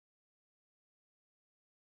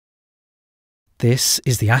This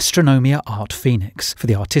is the Astronomia Art Phoenix for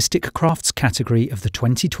the Artistic Crafts category of the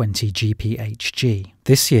 2020 GPHG.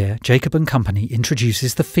 This year, Jacob & Company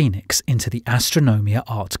introduces the Phoenix into the Astronomia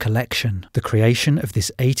Art Collection. The creation of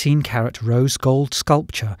this 18-carat rose gold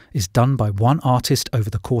sculpture is done by one artist over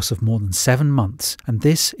the course of more than 7 months, and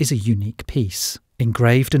this is a unique piece.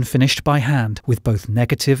 Engraved and finished by hand, with both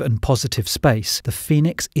negative and positive space, the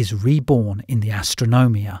Phoenix is reborn in the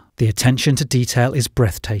Astronomia. The attention to detail is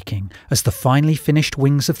breathtaking, as the finely finished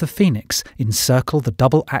wings of the Phoenix encircle the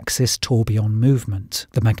double-axis tourbillon movement.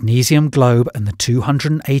 The magnesium globe and the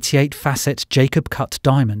 288-facet Jacob-cut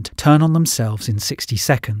diamond turn on themselves in 60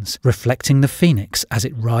 seconds, reflecting the Phoenix as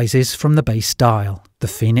it rises from the base dial. The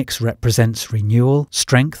Phoenix represents renewal,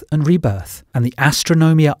 strength and rebirth, and the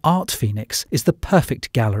Astronomia Art Phoenix is the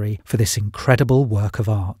perfect gallery for this incredible work of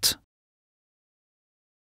art.